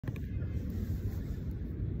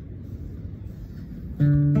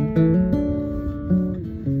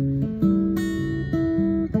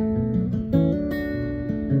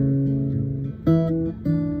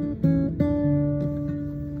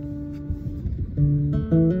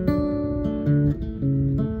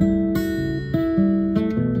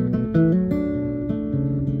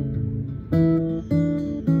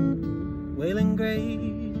Wailin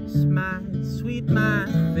Grace, my sweet, my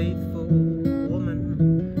faithful woman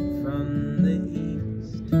from the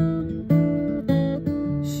east.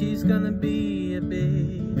 She's gonna be a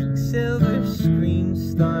big silver screen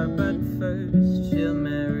star, but first she'll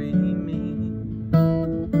marry me.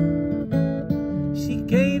 She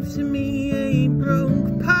gave to me a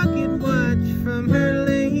broke pocket watch from her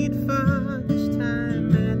late father's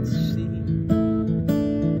time at sea.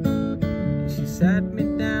 She sat me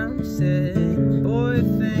down and said, "Boy,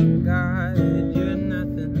 thank God you're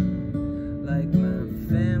nothing like my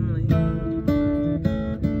family.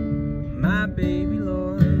 My baby,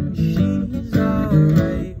 Lord, she's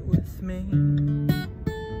alright with me.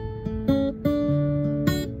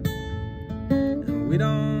 And we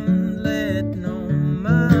don't let no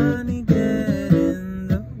money get in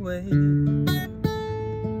the way.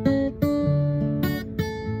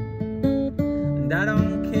 And I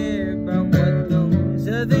don't care about what those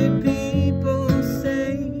other people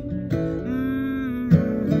say.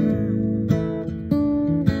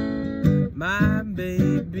 My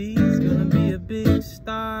baby's gonna be a big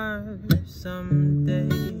star someday."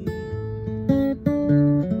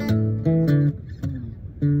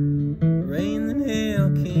 Rain and hail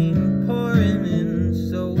came pouring in,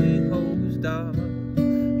 so we hosed off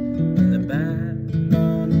in the back.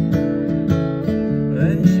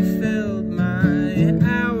 And she filled my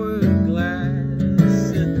hourglass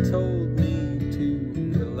and told me to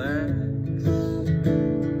relax.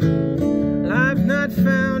 I've not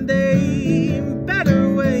found a better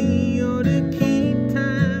way, or to keep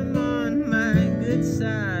time on my good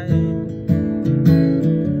side,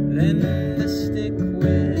 than to stick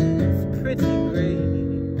with pretty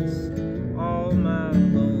Grace all my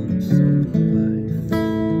lonesome life.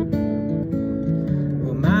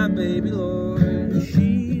 Well, my baby, Lord,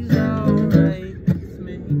 she's alright with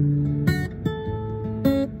me.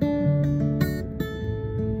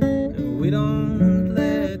 And we don't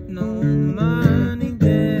let no money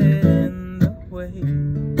get in the way.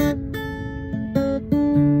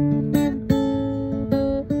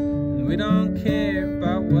 And we don't care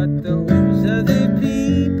about what those other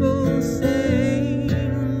people say.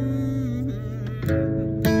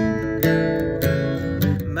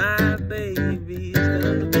 My baby's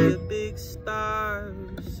gonna be a big star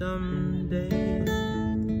someday.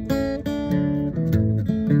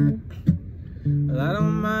 Well, I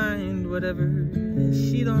don't mind whatever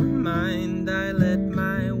she don't mind. I let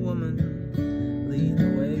my woman lead the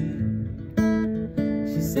way.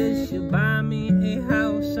 She says she'll buy me a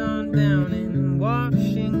house on down in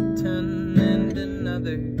Washington and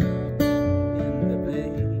another in the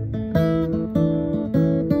Bay.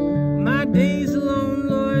 My days alone,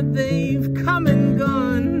 Lord, they've come and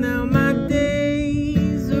gone. Now my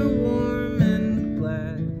days are warm and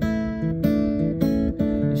glad.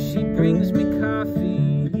 She brings me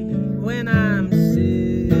coffee when I'm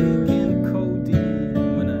sick and codeine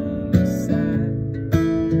when I'm sad.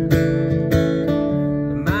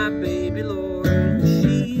 My baby, Lord,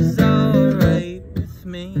 she's alright with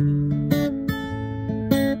me.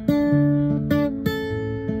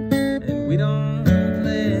 And we don't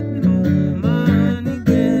let no money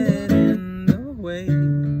get in the way.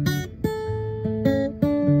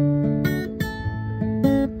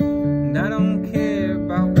 And I don't care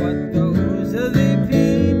about what those other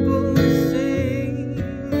people say.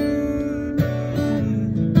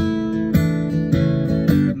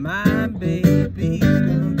 My baby's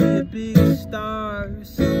gonna be a big star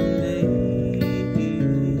someday.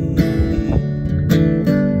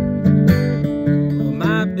 Well,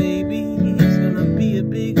 my baby's gonna be a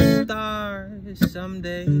big star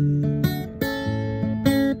someday.